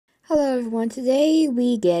Hello everyone, today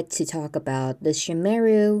we get to talk about the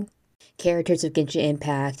Sumeru characters of Genshin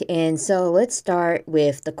Impact, and so let's start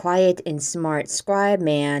with the quiet and smart scribe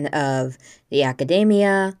man of the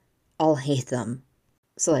Akademiya, Alhaitham.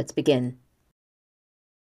 So let's begin.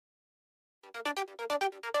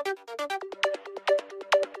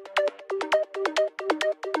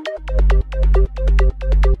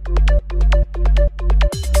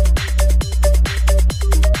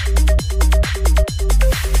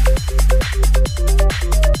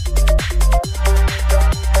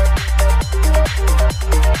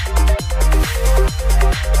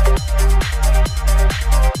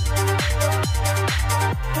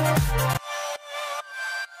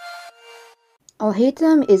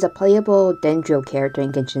 Alhaitham is a playable Dendro character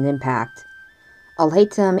in Genshin Impact.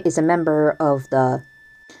 Alhaitham is a member of the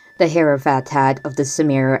Hierophant of the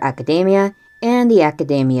Sumeru Akademiya and the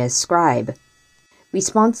Akademiya's Scribe,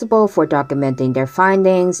 responsible for documenting their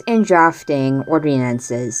findings and drafting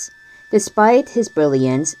ordinances. Despite his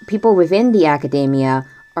brilliance, people within the Akademiya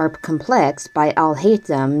are perplexed by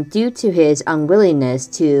Alhaitham due to his unwillingness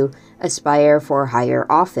to aspire for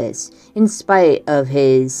higher office, in spite of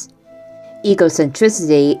his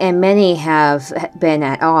egocentricity, and many have been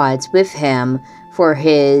at odds with him for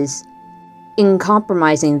his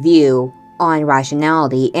uncompromising view on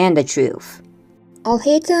rationality and the truth.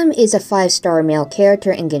 Alhaitham is a 5-star male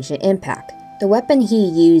character in Genshin Impact. The weapon he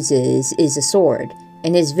uses is a sword,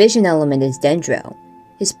 and his vision element is Dendro.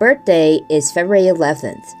 His birthday is February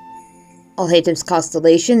 11th. Alhaitham's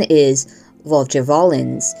constellation is Vulture,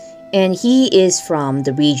 and he is from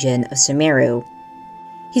the region of Sumeru.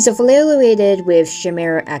 He's affiliated with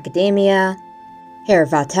Sumeru Akademiya,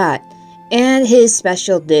 Hierophant, and his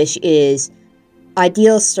special dish is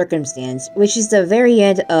Ideal Circumstance, which is the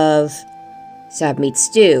variant of Sab Meat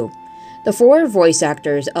Stew. The 4 voice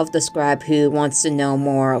actors of the Scribe who wants to know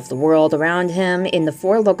more of the world around him in the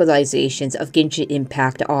 4 localizations of Genshin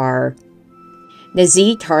Impact are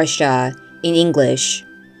Nazi Tarsha in English,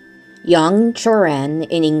 Yang Choran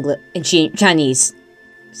in Chinese,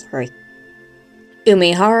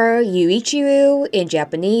 Umehara Yuichiru in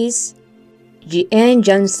Japanese, and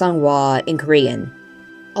Jun Sanghwa in Korean.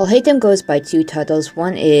 Alhaitham goes by 2 titles.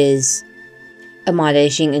 One is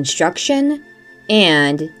Admonishing Instruction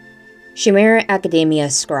and Sumeru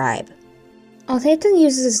Akademiya Scribe. Alhaitham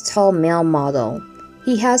uses a tall male model.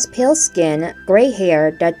 He has pale skin, gray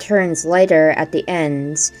hair that turns lighter at the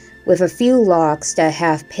ends, with a few locks that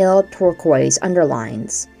have pale turquoise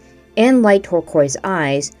underlines, and light turquoise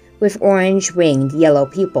eyes with orange ringed yellow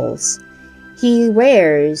pupils. He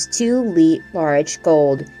wears 2 large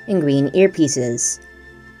gold and green earpieces.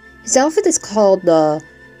 His outfit is called the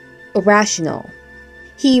Irrational.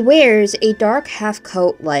 He wears a dark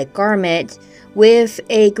half-coat-like garment with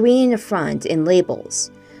a green front and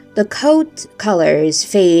labels. The coat colors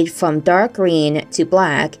fade from dark green to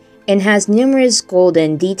black and has numerous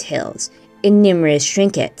golden details and numerous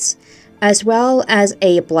trinkets, as well as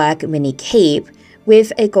a black mini cape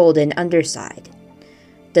with a golden underside.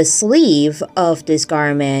 The sleeve of this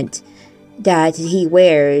garment that he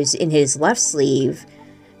wears in his left sleeve,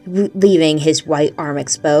 leaving his right arm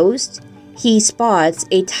exposed, he spots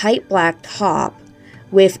a tight black top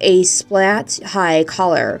with a splat-high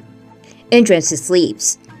collar and dressed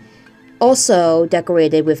sleeves, also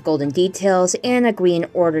decorated with golden details and a green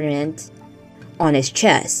ornament on his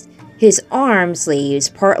chest. His arm sleeves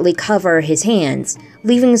partly cover his hands,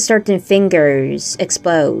 leaving certain fingers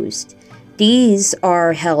exposed. These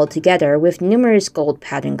are held together with numerous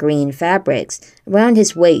gold-patterned green fabrics around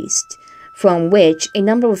his waist, from which a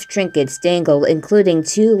number of trinkets dangle, including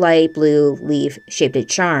 2 light blue leaf-shaped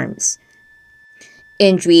charms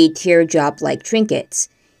and 3 teardrop-like trinkets.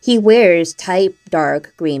 He wears tight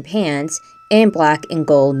dark green pants and black and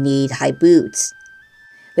gold knee-high boots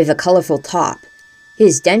with a colorful top.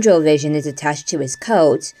 His Dendro vision is attached to his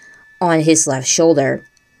coat on his left shoulder.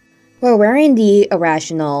 While wearing the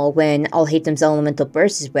Irrational, when Alhaitham's elemental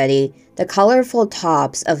burst is ready, the colorful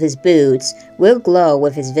tops of his boots will glow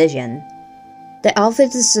with his vision. The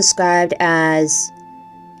outfit is described as,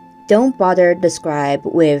 "Don't bother the Scribe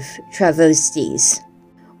with travesties."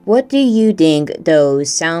 What do you think those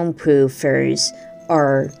soundproofers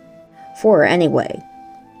are for anyway?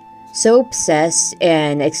 So obsessed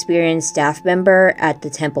and experienced staff member at the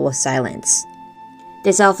Temple of Silence.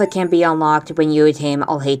 This outfit can be unlocked when you retain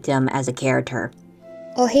Alhaitham as a character.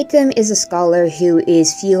 Alhaitham is a scholar who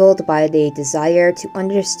is fueled by the desire to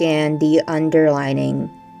understand the underlying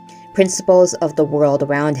principles of the world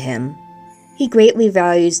around him. He greatly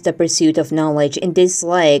values the pursuit of knowledge and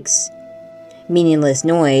dislikes meaningless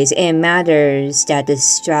noise and matters that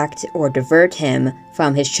distract or divert him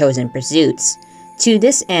from his chosen pursuits. To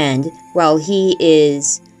this end, while he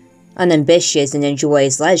is unambitious and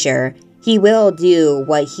enjoys leisure, he will do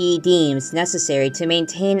what he deems necessary to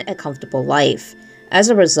maintain a comfortable life. As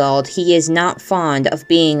a result, he is not fond of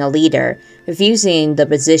being a leader, refusing the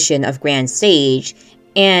position of Grand Sage,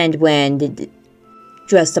 and when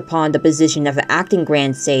dressed upon the position of acting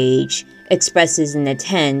Grand Sage, expresses an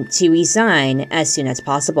intent to resign as soon as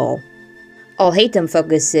possible. Alhaitham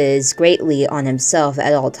focuses greatly on himself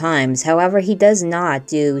at all times, however he does not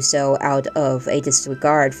do so out of a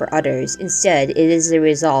disregard for others. Instead, it is a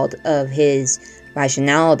result of his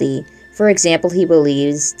rationality. For example, he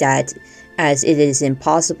believes that as it is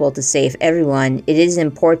impossible to save everyone, it is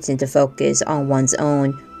important to focus on one's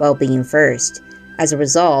own well-being first. As a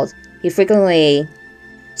result, he frequently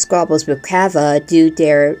squabbles with Kava due to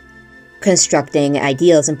their constructing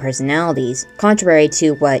ideals and personalities. Contrary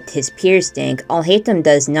to what his peers think, Alhaitham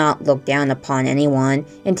does not look down upon anyone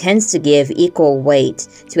and tends to give equal weight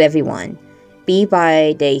to everyone, be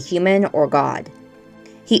they human or god.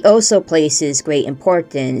 He also places great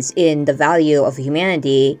importance in the value of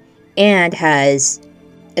humanity and has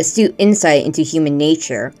astute insight into human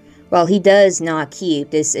nature. While he does not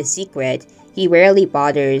keep this a secret, he rarely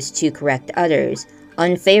bothers to correct others'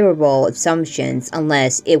 unfavorable assumptions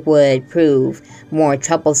unless it would prove more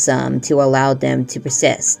troublesome to allow them to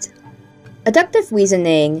persist. Adductive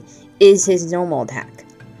reasoning is his normal attack.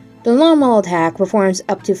 The normal attack performs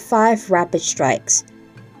up to 5 rapid strikes,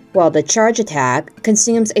 while the charge attack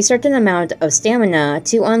consumes a certain amount of stamina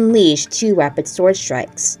to unleash 2 rapid sword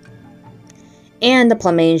strikes. And the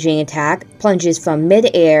plummeting attack plunges from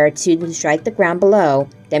mid-air to strike the ground below,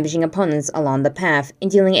 damaging opponents along the path and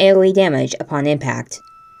dealing AoE damage upon impact.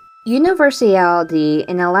 Universality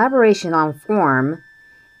and elaboration on form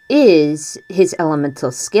is his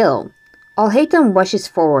elemental skill. Alhaitham rushes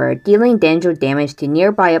forward, dealing danger damage to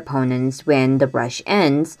nearby opponents when the rush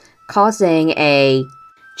ends, causing a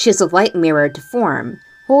chisel light mirror to form.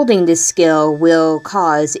 Holding this skill will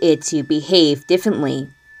cause it to behave differently.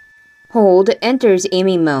 Hold enters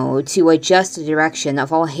aiming mode to adjust the direction of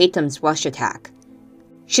Alhaitham's rush attack.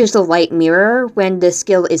 Chisel Light Mirror. When the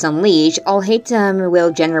skill is unleashed, Alhaitham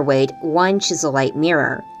will generate 1 Chisel Light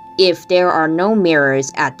Mirror. If there are no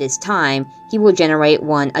mirrors at this time, he will generate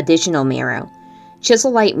 1 additional mirror.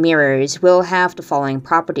 Chisel Light Mirrors will have the following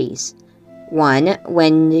properties. 1.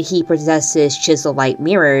 When he possesses Chisel Light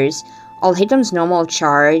Mirrors, Alhaitham's normal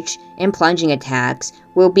charge and plunging attacks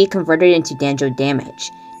will be converted into danger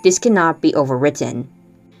damage. This cannot be overwritten.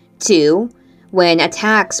 2. When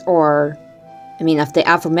attacks of the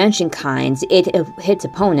aforementioned kinds it hits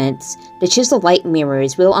opponents, the Chisel Light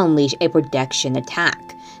Mirrors will unleash a protection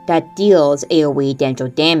attack that deals AoE danger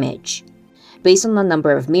damage. Based on the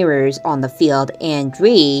number of mirrors on the field and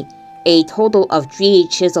Dree, a total of 3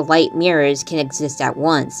 Chisel Light Mirrors can exist at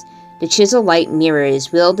once. The Chisel Light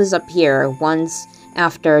Mirrors will disappear once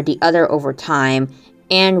after the other over time,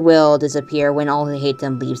 and will disappear when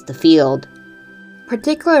Alhaitham leaves the field.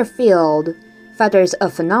 Particular field, Feathers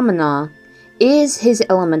of Phenomena, is his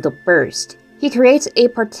elemental burst. He creates a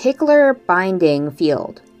particular binding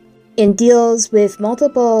field and deals with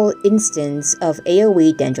multiple instances of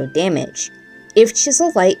AoE danger damage. If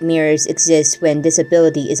Chisel Light Mirrors exist when this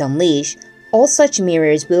ability is unleashed, all such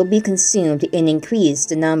mirrors will be consumed and increase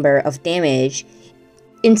the number of damage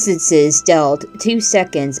instances dealt 2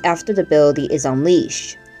 seconds after the ability is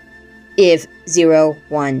unleashed. If 0,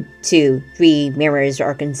 1, 2, 3 mirrors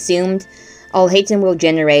are consumed, Alhaitham will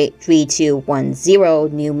generate 3, 2, 1, 0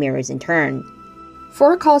 new mirrors in turn.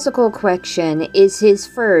 Forecaustical Correction is his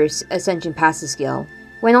first Ascension passive skill.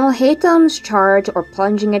 When Alhaitham's charge or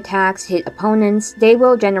plunging attacks hit opponents, they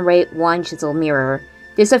will generate 1 Chisel Mirror.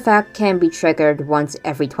 This effect can be triggered once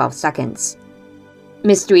every 12 seconds.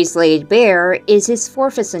 Mystery's Laid Bare is his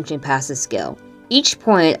 4th Ascension passive skill. Each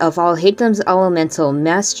point of Alhaitham's elemental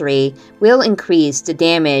mastery will increase the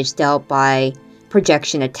damage dealt by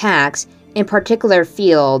projection attacks, in particular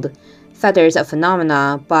field, Feathers of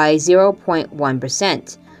Phenomena, by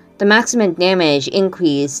 0.1%. The maximum damage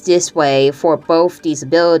increase this way for both these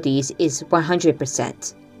abilities is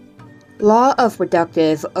 100%. Law of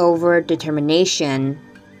Reductive Overdetermination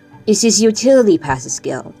is his utility passive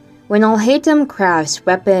skill. When Alhaitham crafts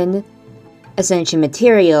weapon ascension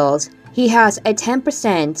materials, he has a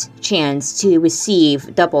 10% chance to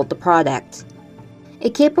receive double the product. A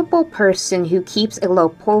capable person who keeps a low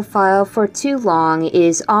profile for too long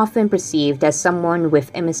is often perceived as someone with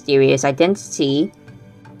a mysterious identity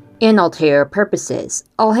and ulterior purposes.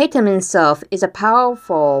 Alhaitham himself is a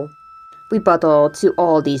powerful rebuttal to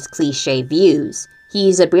all these cliché views.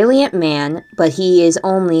 He's a brilliant man, but he is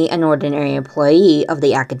only an ordinary employee of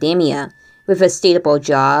the Akademiya, with a stable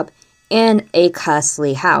job and a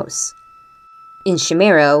costly house in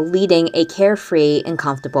Sumeru, leading a carefree and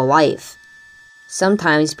comfortable life.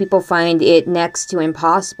 Sometimes people find it next to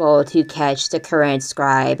impossible to catch the current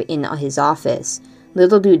scribe in his office.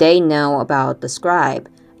 Little do they know about the scribe,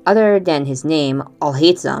 other than his name,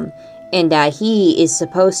 Alhaitham, and that he is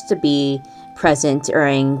supposed to be present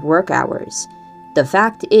during work hours. The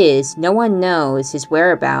fact is, no one knows his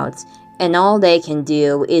whereabouts, and all they can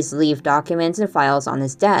do is leave documents and files on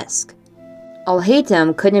his desk.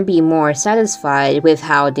 Alhaitham couldn't be more satisfied with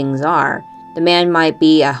how things are. The man might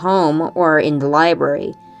be at home or in the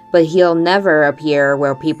library, but he'll never appear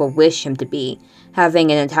where people wish him to be.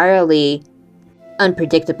 Having an entirely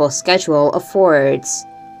unpredictable schedule affords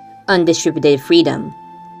undistributed freedom.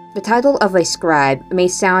 The title of a scribe may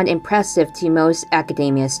sound impressive to most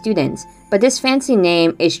Akademiya students, but this fancy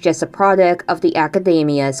name is just a product of the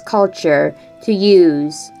Akademiya's culture to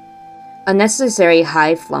use unnecessary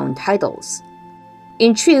high-flown titles.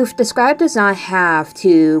 In truth, the scribe does not have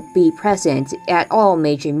to be present at all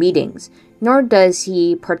major meetings, nor does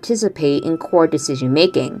he participate in core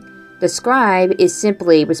decision-making. The scribe is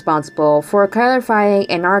simply responsible for clarifying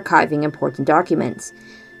and archiving important documents.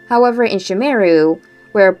 However, in Sumeru,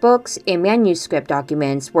 where books and manuscript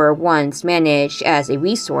documents were once managed as a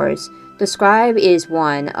resource, the scribe is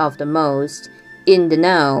one of the most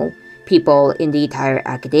in-the-know people in the entire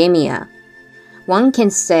Akademiya. One can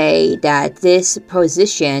say that this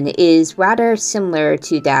position is rather similar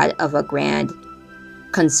to that of a grand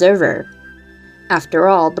conservator. After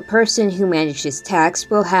all, the person who manages text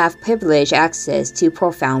will have privileged access to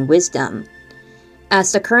profound wisdom.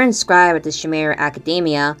 As the current scribe at the Sumeru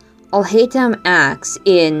Akademiya, Alhaitham acts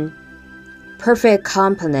in perfect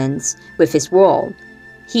compliance with his role.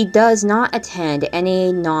 He does not attend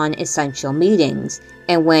any non-essential meetings,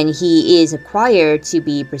 and when he is required to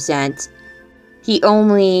be present, he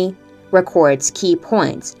only records key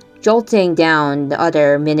points, jotting down the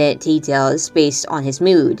other minute details based on his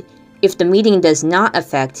mood. If the meeting does not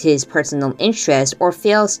affect his personal interest or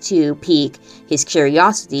fails to pique his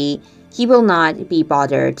curiosity, he will not be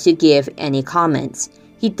bothered to give any comments.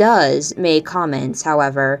 He does make comments,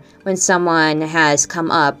 however, when someone has come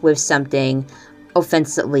up with something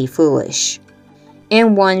offensively foolish.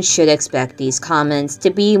 And one should expect these comments to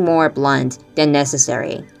be more blunt than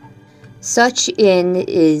necessary. Such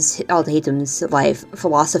is Alhaitham's life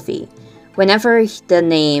philosophy. Whenever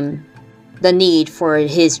the need for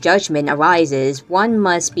his judgment arises, one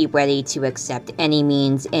must be ready to accept any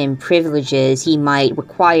means and privileges he might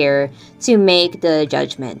require to make the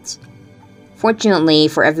judgment. Fortunately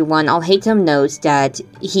for everyone, Alhaitham notes that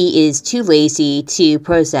he is too lazy to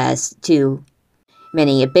possess too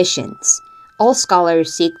many ambitions. All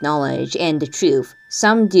scholars seek knowledge and the truth.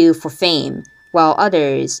 Some do for fame, while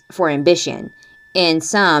others for ambition, and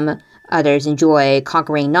some others enjoy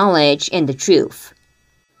conquering knowledge and the truth,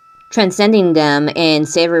 transcending them and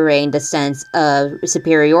savoring the sense of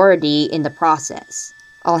superiority in the process.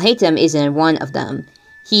 Alhaitham isn't one of them.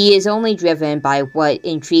 He is only driven by what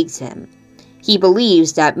intrigues him. He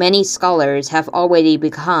believes that many scholars have already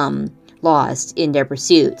become lost in their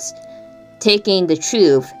pursuits, taking the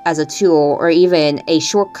truth as a tool or even a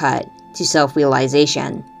shortcut to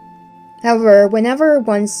self-realization. However, whenever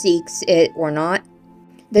one seeks it or not,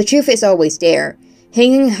 the truth is always there,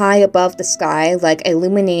 hanging high above the sky like a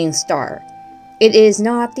illuminating star. It is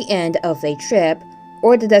not the end of a trip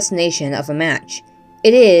or the destination of a match.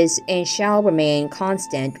 It is and shall remain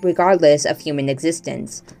constant regardless of human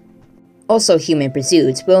existence. Also, human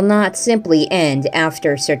pursuits will not simply end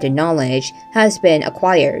after certain knowledge has been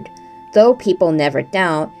acquired, though people never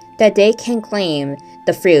doubt that they can claim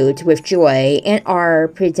the fruit with joy and are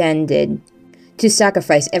pretended to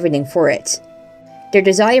sacrifice everything for it. Their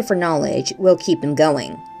desire for knowledge will keep them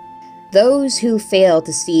going. Those who fail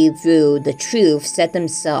to see through the truth set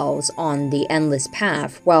themselves on the endless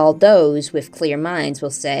path, while those with clear minds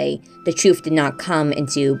will say the truth did not come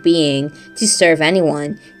into being to serve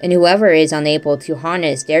anyone, and whoever is unable to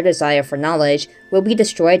harness their desire for knowledge will be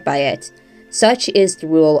destroyed by it. Such is the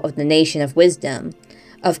rule of the nation of wisdom.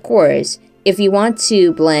 Of course, if you want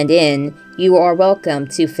to blend in, you are welcome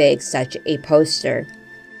to fix such a poster.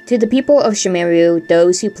 To the people of Sumeru,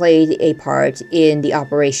 those who played a part in the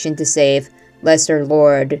operation to save Lesser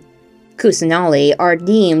Lord Kusanali are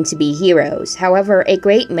deemed to be heroes. However, a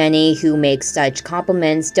great many who make such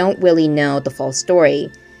compliments don't really know the full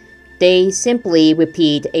story. They simply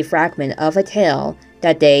repeat a fragment of a tale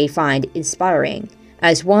that they find inspiring.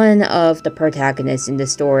 As one of the protagonists in the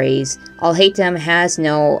stories, Alhaitham has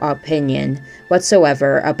no opinion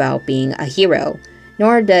whatsoever about being a hero,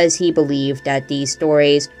 nor does he believe that these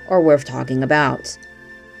stories are worth talking about.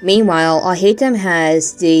 Meanwhile, Alhaitham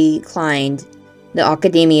has declined the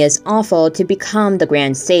Akademiya's offer to become the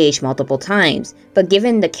Grand Sage multiple times, but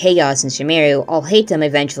given the chaos in Sumeru, Alhaitham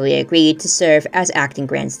eventually agreed to serve as acting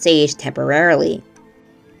Grand Sage temporarily.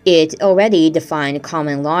 It already defined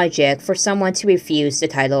common logic for someone to refuse the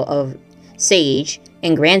title of Sage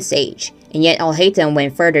and Grand Sage, and yet Alhaitham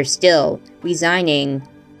went further still, resigning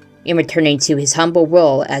and returning to his humble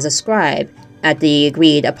role as a scribe at the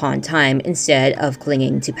agreed upon time instead of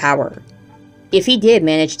clinging to power. If he did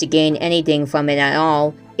manage to gain anything from it at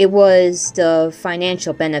all, it was the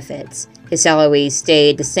financial benefits. His salary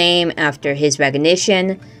stayed the same after his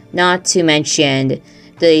recognition, not to mention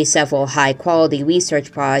the several high-quality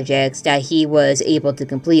research projects that he was able to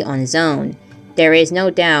complete on his own. There is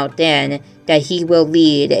no doubt, then, that he will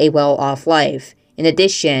lead a well-off life. In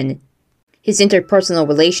addition, his interpersonal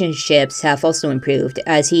relationships have also improved,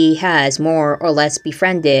 as he has more or less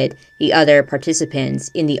befriended the other participants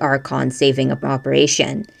in the Archon saving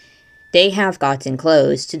operation. They have gotten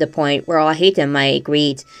close to the point where Alhaitham might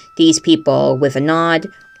greet these people with a nod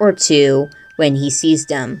or two when he sees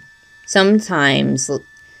them. Sometimes,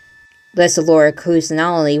 Lesalor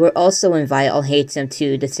Kusanali will also invite Alhaitham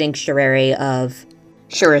to the sanctuary of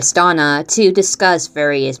Shuristana to discuss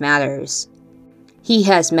various matters. He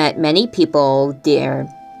has met many people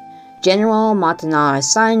there: General Matana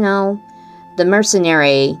Saino, the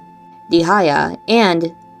mercenary Dihaya,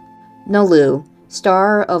 and Nolu,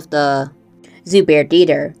 star of the Zubair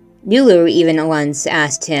Theater. Nulu even once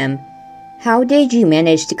asked him, "How did you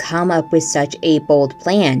manage to come up with such a bold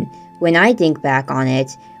plan? When I think back on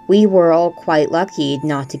it, we were all quite lucky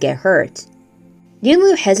not to get hurt."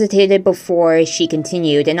 Nulu hesitated before she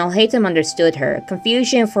continued, and Alhaitham understood her.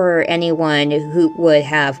 Confusion for anyone who would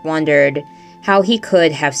have wondered how he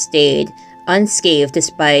could have stayed unscathed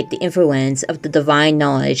despite the influence of the Divine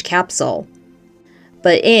Knowledge capsule.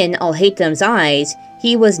 But in Alhaitham's eyes,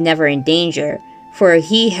 he was never in danger, for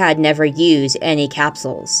he had never used any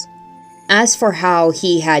capsules. As for how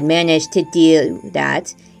he had managed to do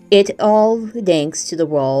that, it all thanks to the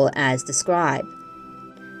role as the scribe.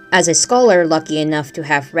 As a scholar lucky enough to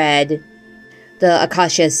have read the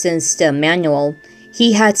Akasha System Manual,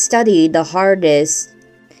 he had studied the hardest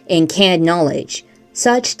in canned knowledge,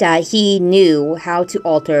 such that he knew how to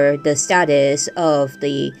alter the status of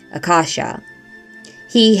the Akasha.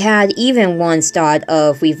 He had even once thought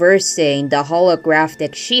of reversing the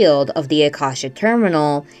holographic shield of the Akasha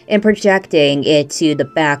terminal and projecting it to the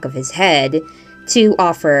back of his head to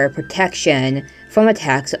offer protection from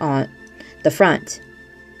attacks on the front.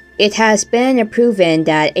 It has been proven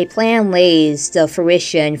that a plan lays the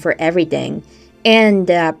fruition for everything, and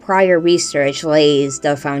that prior research lays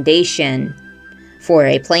the foundation for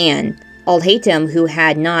a plan. Alhaitham, who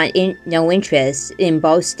had no interest in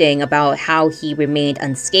boasting about how he remained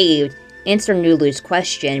unscathed, answered Nulu's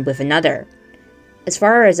question with another. "As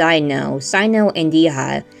far as I know, Sino and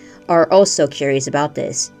Diha are also curious about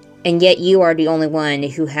this, and yet you are the only one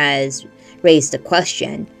who has raised the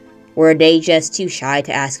question. Were they just too shy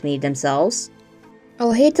to ask me themselves?"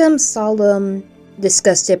 Alhaitham's solemn,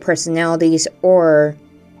 disgusted personalities or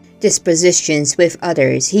dispositions with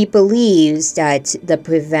others. He believes that the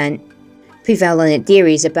prevalent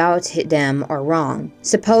theories about them are wrong.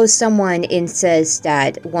 Suppose someone insists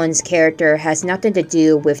that one's character has nothing to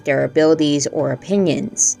do with their abilities or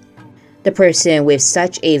opinions. The person with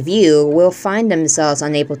such a view will find themselves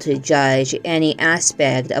unable to judge any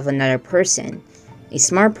aspect of another person. A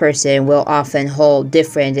smart person will often hold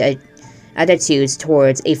different attitudes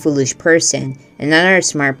towards a foolish person. Another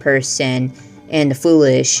smart person and the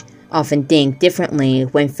foolish often think differently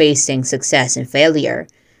when facing success and failure.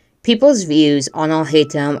 People's views on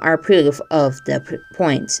Alhaitham are proof of the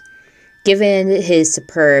point. Given his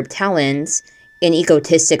superb talents and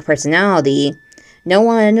egotistic personality, no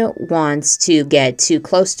one wants to get too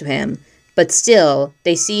close to him, but still,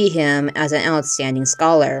 they see him as an outstanding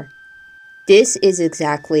scholar. This is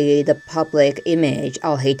exactly the public image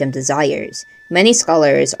Alhaitham desires. Many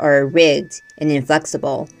scholars are rigged and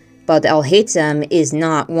inflexible, but Alhaitham is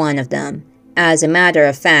not one of them. As a matter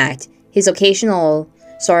of fact, his occasional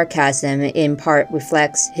sarcasm in part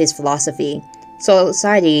reflects his philosophy.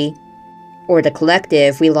 Society, or the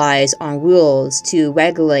collective, relies on rules to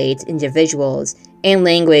regulate individuals, and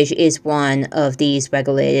language is one of these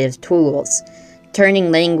regulative tools.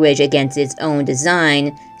 Turning language against its own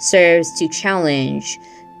design serves to challenge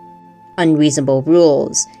unreasonable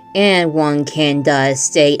rules, and one can thus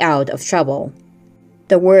stay out of trouble.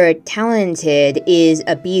 The word talented is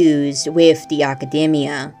abused with the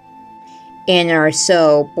Akademiya, and are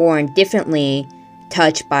so born differently,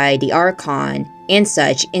 touched by the Archon, and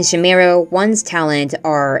such. In Sumeru, one's talent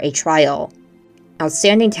are a trial.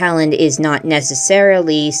 Outstanding talent is not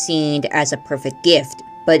necessarily seen as a perfect gift,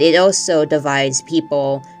 but it also divides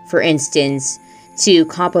people. For instance, to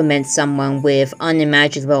compliment someone with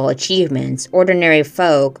unimaginable achievements, ordinary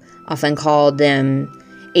folk often call them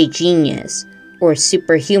a genius, or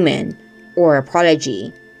superhuman, or a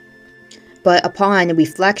prodigy. But upon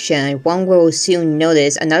reflection, one will soon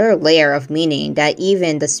notice another layer of meaning that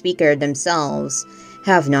even the speaker themselves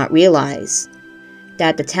have not realized.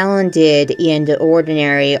 That the talented and the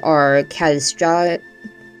ordinary are categorically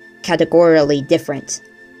different.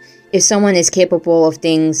 If someone is capable of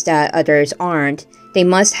things that others aren't, they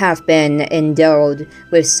must have been endowed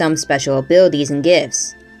with some special abilities and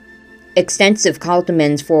gifts. Extensive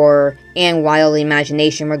compliments for and wild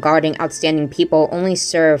imagination regarding outstanding people only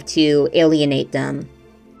serve to alienate them.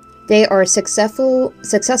 They are successful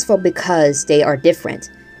because they are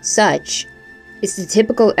different. Such is the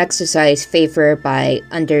typical exercise favored by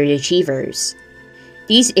underachievers.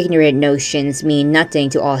 These ignorant notions mean nothing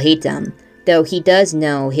to Alhaitham. Though he does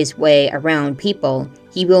know his way around people,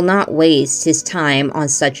 he will not waste his time on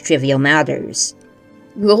such trivial matters.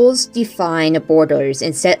 Rules define borders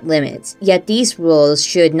and set limits, yet these rules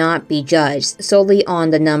should not be judged solely on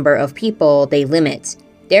the number of people they limit.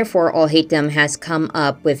 Therefore, Alhaitham has come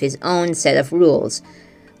up with his own set of rules,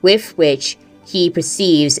 with which he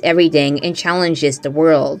perceives everything and challenges the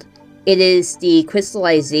world. It is the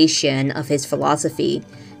crystallization of his philosophy.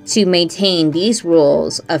 To maintain these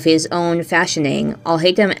rules of his own fashioning,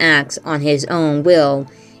 Alhaitham acts on his own will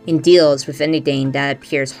and deals with anything that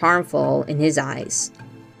appears harmful in his eyes.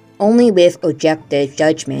 Only with objective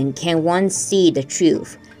judgment can one see the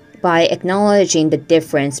truth. By acknowledging the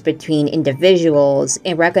difference between individuals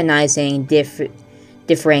and recognizing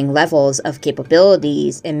differing levels of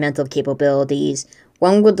capabilities and mental capabilities,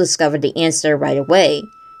 one will discover the answer right away.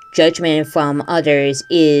 Judgment from others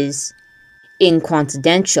is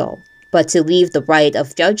inconsequential, but to leave the right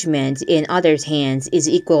of judgment in others' hands is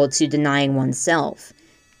equal to denying oneself.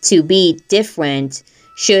 To be different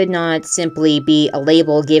should not simply be a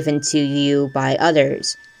label given to you by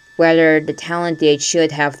others. Rather, the talented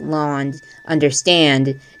should have long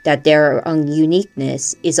understand that their own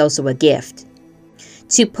uniqueness is also a gift.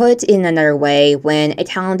 To put in another way, when a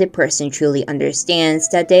talented person truly understands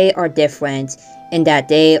that they are different and that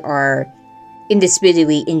they are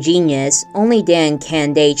indisputably ingenious, only then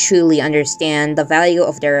can they truly understand the value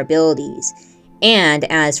of their abilities. And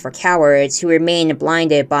as for cowards who remain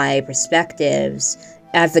blinded by perspectives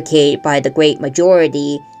advocated by the great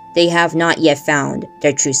majority, they have not yet found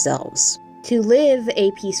their true selves. To live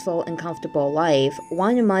a peaceful and comfortable life,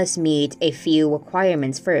 one must meet a few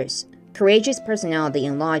requirements first. Courageous personality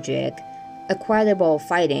and logic, equitable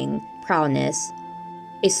fighting, prowess,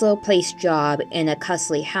 a slow-paced job in a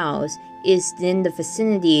costly house is in the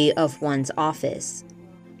vicinity of one's office.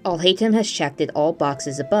 Alhaitham has checked all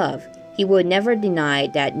boxes above. He would never deny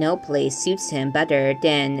that no place suits him better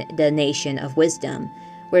than the nation of wisdom,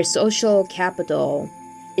 where social capital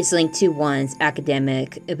is linked to one's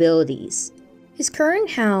academic abilities. His current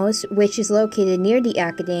house, which is located near the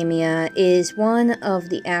Akademiya, is one of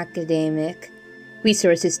the academic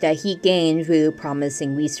resources that he gained through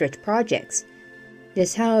promising research projects.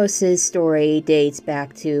 This house's story dates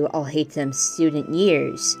back to Alhaitham's student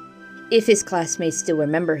years. If his classmates still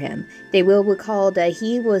remember him, they will recall that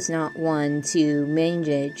he was not one to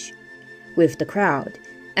mingle with the crowd.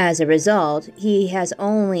 As a result, he has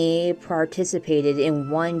only participated in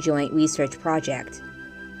one joint research project.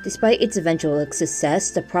 Despite its eventual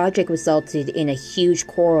success, the project resulted in a huge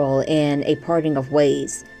quarrel and a parting of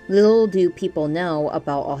ways. Little do people know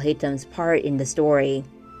about Alhaitham's part in the story,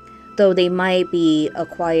 though they might be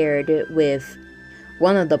acquired with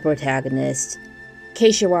one of the protagonists,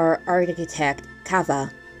 Peshawar architect Kava.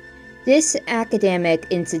 This academic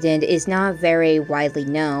incident is not very widely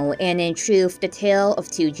known, and in truth, the tale of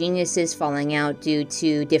two geniuses falling out due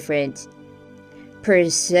to different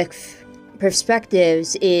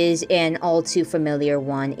perspectives is an all too familiar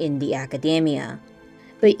one in the Akademiya.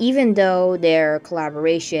 But even though their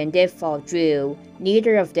collaboration did fall through,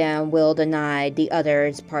 neither of them will deny the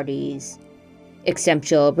other party's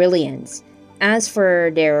exceptional brilliance. As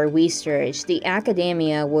for their research, the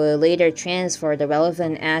Akademiya will later transfer the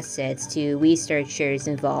relevant assets to researchers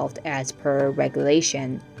involved as per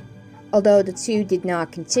regulation. Although the two did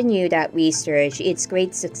not continue that research, its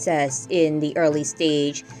great success in the early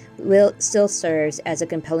stage still serves as a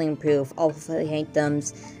compelling proof of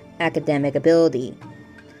Alhaitham's academic ability.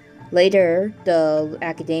 Later, the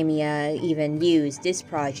Akademiya even used this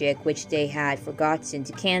project, which they had forgotten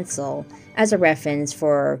to cancel, as a reference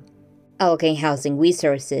for allocating housing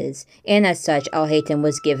resources, and as such, Alhaitham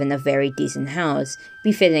was given a very decent house,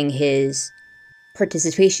 befitting his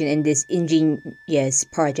participation in this ingenious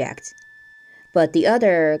project. But the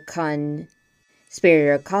other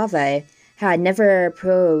conspirator, Kaveh, had never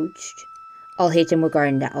approached Alhaitham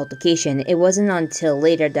regarding that altercation. It wasn't until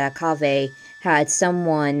later that Kaveh had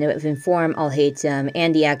someone inform Alhaitham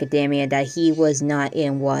and the Akademiya that he was not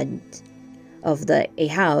in want of a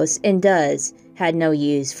house, and thus had no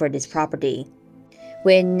use for this property.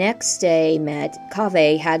 When next they met,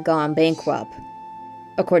 Kaveh had gone bankrupt.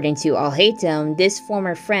 According to Alhaitham, this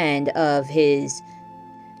former friend of his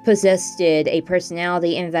possessed a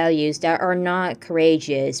personality and values that are not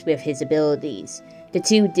courageous with his abilities. The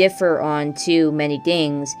two differ on too many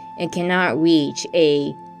things and cannot reach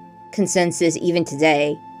a consensus even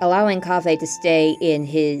today. Allowing Kaveh to stay in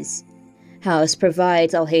his house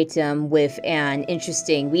provides Alhaitham with an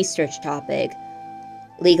interesting research topic,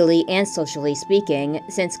 legally and socially speaking,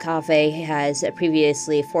 since Kaveh has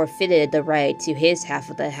previously forfeited the right to his half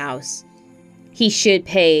of the house. He should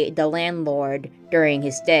pay the landlord during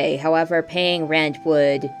his stay. However, paying rent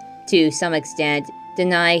would, to some extent,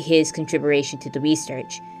 deny his contribution to the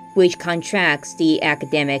research, which contracts the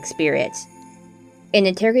academic spirit. An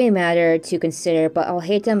intriguing matter to consider, but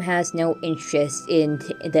Alhaitham has no interest in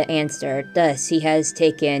the answer. Thus, he has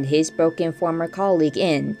taken his broken former colleague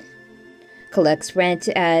in, collects rent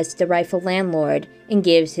as the rightful landlord, and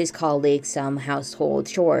gives his colleague some household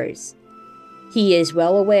chores. He is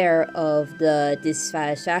well aware of the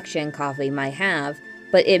dissatisfaction Kaveh might have,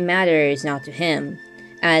 but it matters not to him.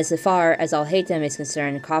 As far as Alhaitham is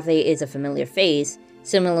concerned, Kaveh is a familiar face,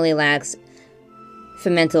 similarly lacks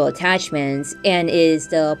mental attachments, and is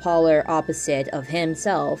the polar opposite of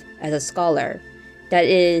himself as a scholar. That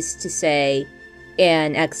is to say,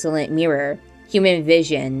 an excellent mirror. Human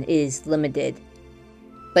vision is limited,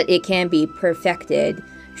 but it can be perfected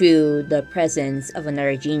through the presence of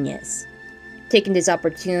another genius. Taking this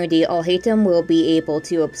opportunity, Alhaitham will be able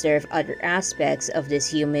to observe other aspects of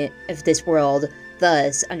this world,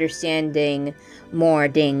 thus understanding more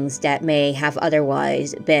things that may have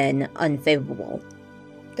otherwise been unfavorable.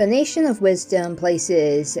 The nation of wisdom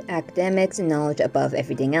places academics and knowledge above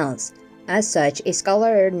everything else. As such, a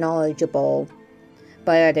scholar knowledgeable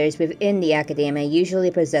by others within the academia usually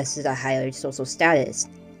possesses a higher social status.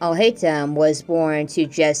 Alhaitham was born to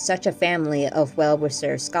just such a family of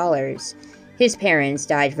well-reserved scholars. His parents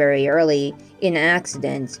died very early in an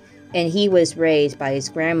accident, and he was raised by his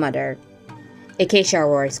grandmother, a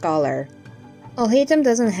Peshawar scholar. Alhaitham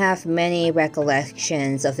doesn't have many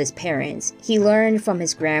recollections of his parents. He learned from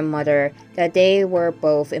his grandmother that they were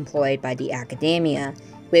both employed by the Akademiya,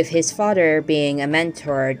 with his father being a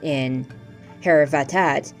mentor in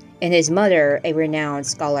Heravatat, and his mother a renowned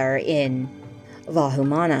scholar in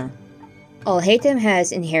Vahumana. Alhaitham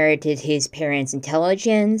has inherited his parents'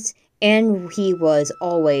 intelligence, and he was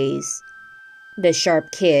always the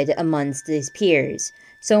sharp kid amongst his peers,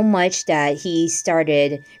 so much that he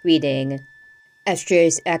started reading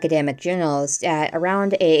abstruse academic journals at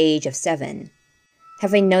around the age of 7.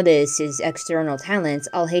 Having noticed his external talents,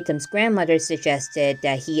 Alhaitham's grandmother suggested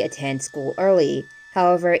that he attend school early.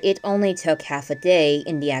 However, it only took half a day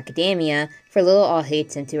in the Akademiya for little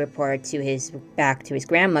Alhaitham to report back to his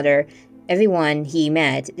grandmother. Everyone he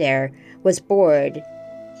met there was bored,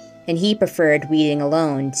 and he preferred reading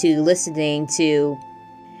alone to listening to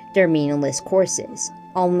their meaningless courses.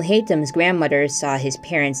 Alhaitham's grandmother saw his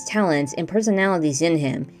parents' talents and personalities in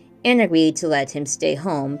him, and agreed to let him stay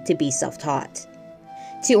home to be self-taught.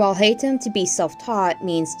 To Alhaitham, to be self-taught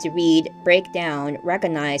means to read, break down,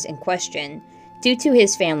 recognize, and question. Due to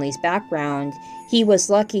his family's background, he was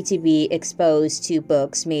lucky to be exposed to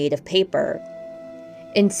books made of paper.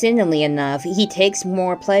 Incidentally enough, he takes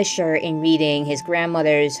more pleasure in reading his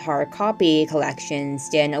grandmother's hard copy collections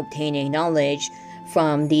than obtaining knowledge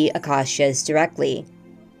from the Akashas directly.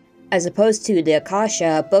 As opposed to the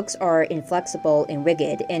Akasha, books are inflexible and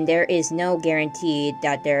rigid, and there is no guarantee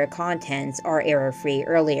that their contents are error-free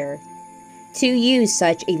earlier. To use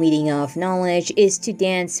such a reading of knowledge is to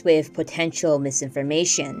dance with potential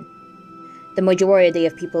misinformation. The majority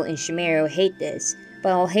of people in Sumeru hate this,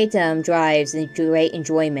 but Alhaitham derives great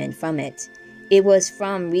enjoyment from it. It was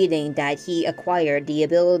from reading that he acquired the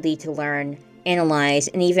ability to learn, analyze,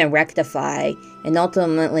 and even rectify, and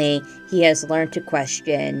ultimately he has learned to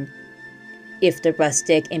question if the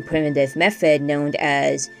rustic and primitive method known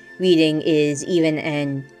as reading is even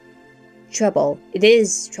an trouble. It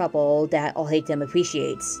is trouble that Alhaitham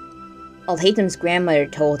appreciates. Alhaitham's grandmother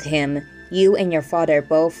told him, "You and your father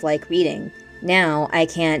both like reading. Now, I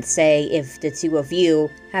can't say if the two of you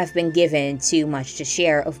have been given too much to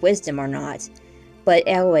share of wisdom or not, but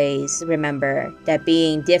always remember that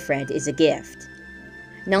being different is a gift.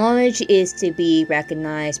 Knowledge is to be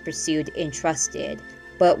recognized, pursued, and trusted,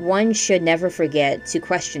 but one should never forget to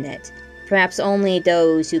question it. Perhaps only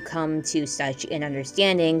those who come to such an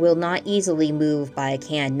understanding will not easily move by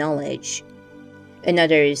canned knowledge.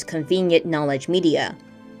 Another's convenient knowledge media.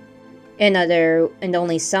 Another, and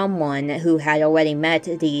only someone who had already met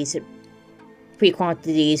these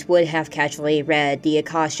pre-quantities would have casually read the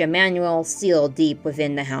Akasha manual sealed deep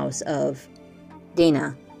within the house of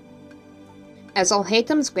Dana." As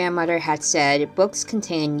Alhaitham's grandmother had said, books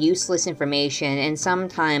contain useless information and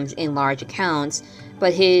sometimes in large accounts,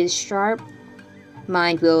 but his sharp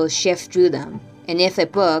mind will shift through them, and if a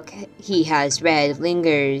book he has read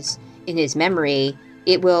lingers in his memory,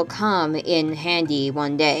 it will come in handy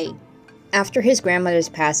one day. After his grandmother's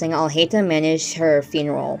passing, Alhaitham managed her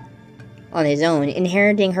funeral on his own,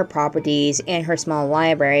 inheriting her properties and her small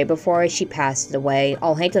library. Before she passed away,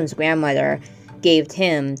 Alhaitham's grandmother gave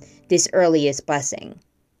him this earliest blessing.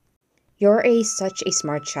 "You're such a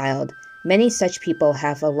smart child. Many such people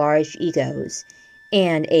have a large egos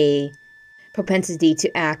and a propensity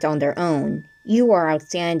to act on their own. You are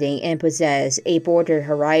outstanding and possess a broader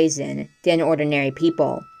horizon than ordinary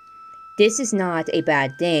people. This is not a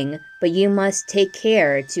bad thing, but you must take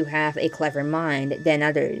care to have a clever mind than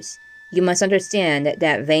others. You must understand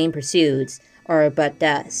that vain pursuits are but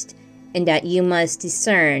dust, and that you must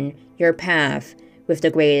discern your path with the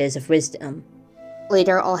greatest of wisdom."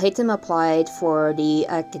 Later, Alhaitham applied for the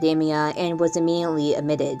Akademiya and was immediately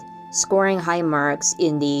admitted, scoring high marks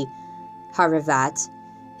in the Haravat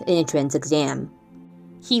entrance exam.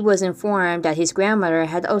 He was informed that his grandmother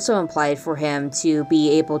had also applied for him to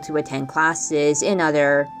be able to attend classes in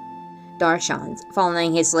other darshans.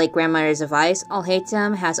 Following his late grandmother's advice,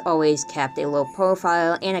 Alhaitham has always kept a low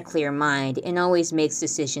profile and a clear mind, and always makes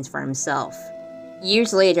decisions for himself.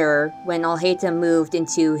 Years later, when Alhaitham moved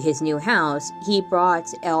into his new house, he brought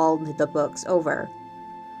all the books over.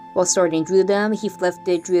 While sorting through them, he flipped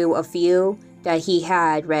through a few that he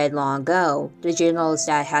had read long ago. The journals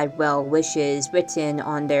that had well wishes written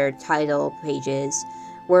on their title pages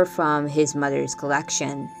were from his mother's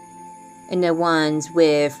collection, and the ones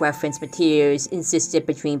with reference materials insisted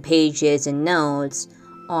between pages and notes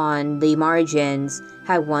on the margins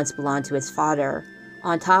had once belonged to his father.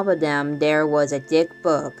 On top of them, there was a thick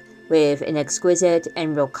book with an exquisite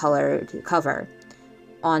emerald-colored cover.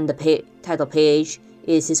 On the title page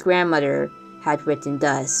is his grandmother had written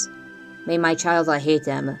thus, "May my child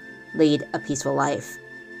Alhaitham lead a peaceful life."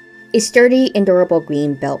 A sturdy and durable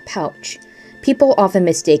green belt pouch. People often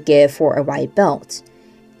mistake it for a white belt,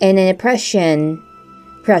 and an impression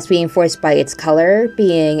perhaps reinforced by its color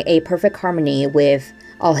being a perfect harmony with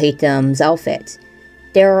Alhaitham's outfit.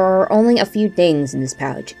 There are only a few things in this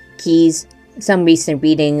pouch: keys, some recent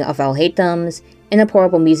reading of Alhaitham's, and a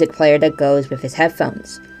portable music player that goes with his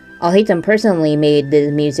headphones. Alhaitham personally made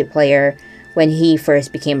the music player when he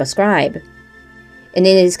first became a scribe, and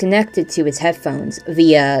it is connected to his headphones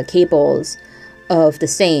via cables of the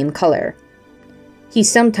same color. He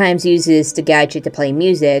sometimes uses the gadget to play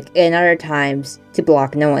music, and other times to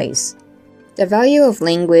block noise. The value of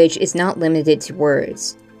language is not limited to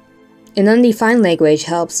words. An undefined language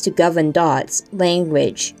helps to govern thoughts.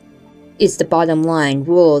 Language is the bottom line,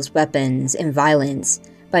 rules, weapons, and violence.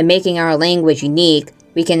 By making our language unique,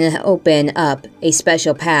 we can open up a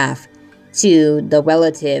special path to the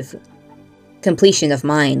relative completion of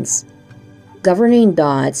minds. Governing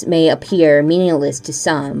thoughts may appear meaningless to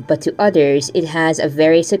some, but to others it has a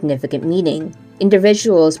very significant meaning.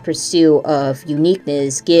 Individuals' pursuit of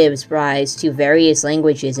uniqueness gives rise to various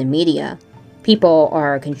languages and media. People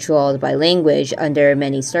are controlled by language under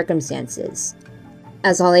many circumstances.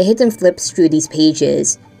 As Alhaitham flips through these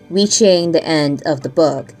pages, reaching the end of the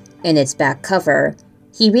book and its back cover,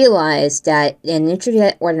 he realized that an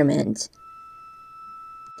intricate ornament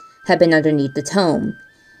had been underneath the tome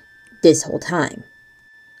this whole time.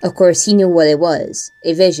 Of course, he knew what it was,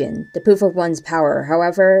 a vision, the proof of one's power.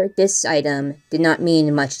 However, this item did not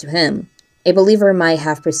mean much to him. A believer might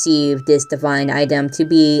have perceived this divine item to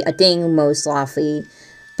be a thing most lofty,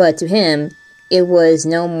 but to him, it was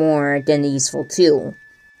no more than a useful tool.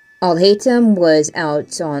 Alhaitham was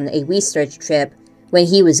out on a research trip when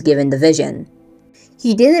he was given the vision.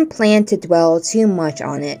 He didn't plan to dwell too much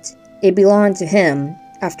on it. It belonged to him,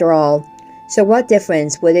 after all, so what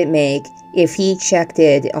difference would it make if he checked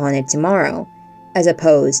on it tomorrow, as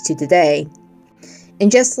opposed to today?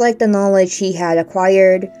 And just like the knowledge he had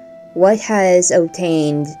acquired What has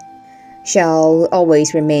obtained shall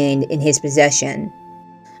always remain in his possession.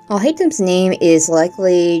 Alhaitham's name is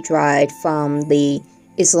likely derived from the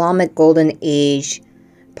Islamic Golden Age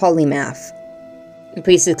polymath.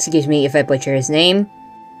 Please excuse me if I butcher his name.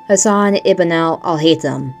 Hassan ibn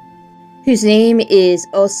al-Haytham, whose name is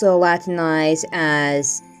also Latinized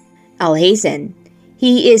as Alhaitham.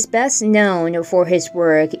 He is best known for his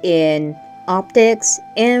work in optics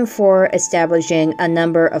and for establishing a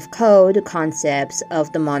number of code concepts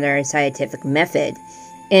of the modern scientific method,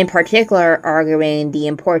 in particular arguing the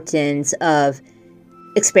importance of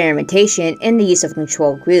experimentation and the use of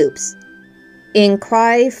control groups. In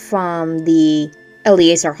Cry from the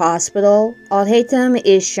Eliezer Hospital, Alhaitham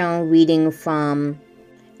is shown reading from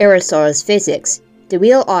Aristotle's Physics. The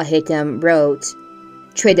real Alhaitham wrote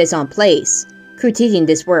Treatise on Place, critiquing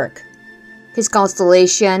this work. His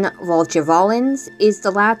constellation, Vulture Volans, is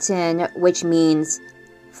the Latin which means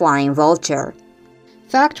flying vulture.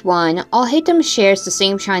 Fact 1. Alhaitham shares the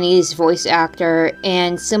same Chinese voice actor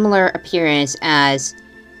and similar appearance as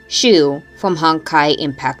Shu from Honkai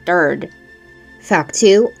Impact 3rd. Fact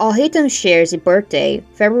 2. Alhaitham shares a birthday,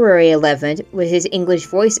 February 11th, with his English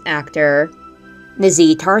voice actor,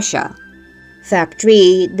 Nazi Tarsha. Fact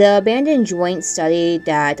 3. The abandoned joint study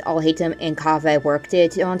that Alhaitham and Kaveh worked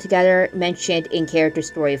on together, mentioned in Character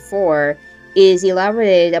Story 4, is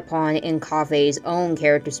elaborated upon in Kaveh's own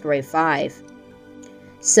Character Story 5.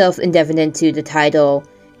 Self-independent to the title,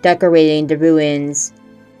 decoding the ruins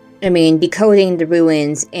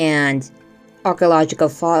and archaeological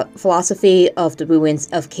philosophy of the ruins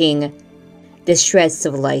of King Distressed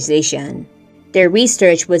Civilization. Their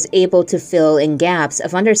research was able to fill in gaps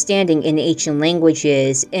of understanding in ancient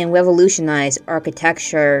languages and revolutionize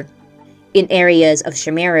architecture in areas of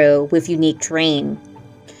Sumeru with unique terrain.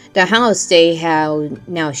 The house they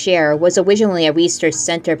now share was originally a research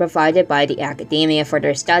center provided by the Akademiya for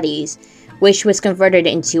their studies, which was converted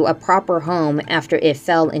into a proper home after it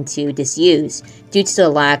fell into disuse due to the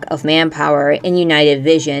lack of manpower and united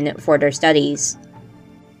vision for their studies.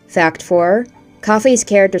 Fact 4. Kaveh's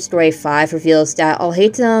Character Story 5 reveals that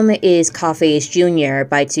Alhaitham is Kaveh's junior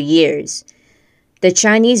by 2 years. The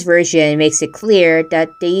Chinese version makes it clear that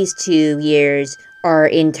these 2 years are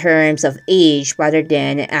in terms of age rather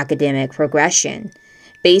than academic progression.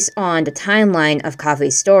 Based on the timeline of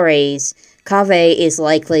Kaveh's stories, Kaveh is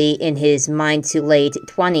likely in his mid to late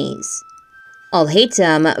 20s.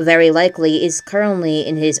 Alhaitham very likely is currently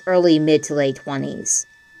in his early mid to late 20s,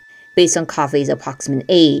 based on Kaveh's approximate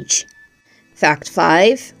age. Fact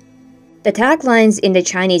 5. The taglines in the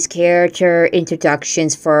Chinese character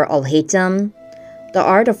introductions for Alhaitham, the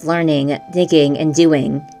art of learning, thinking, and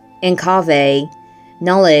doing, and Kaveh,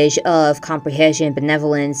 knowledge of comprehension,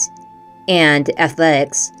 benevolence, and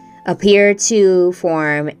athletics, appear to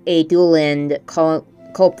form a dual-end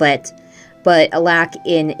couplet, but lack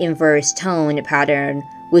an inverse tone pattern,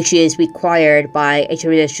 which is required by a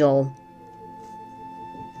traditional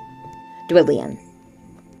dualian.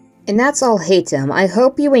 And that's Alhaitham. I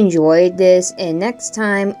hope you enjoyed this, and next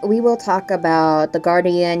time we will talk about the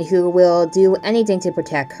guardian who will do anything to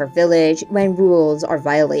protect her village when rules are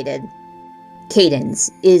violated.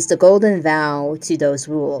 Cadence is the golden vow to those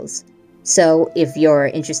rules. So if you're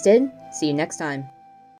interested, see you next time.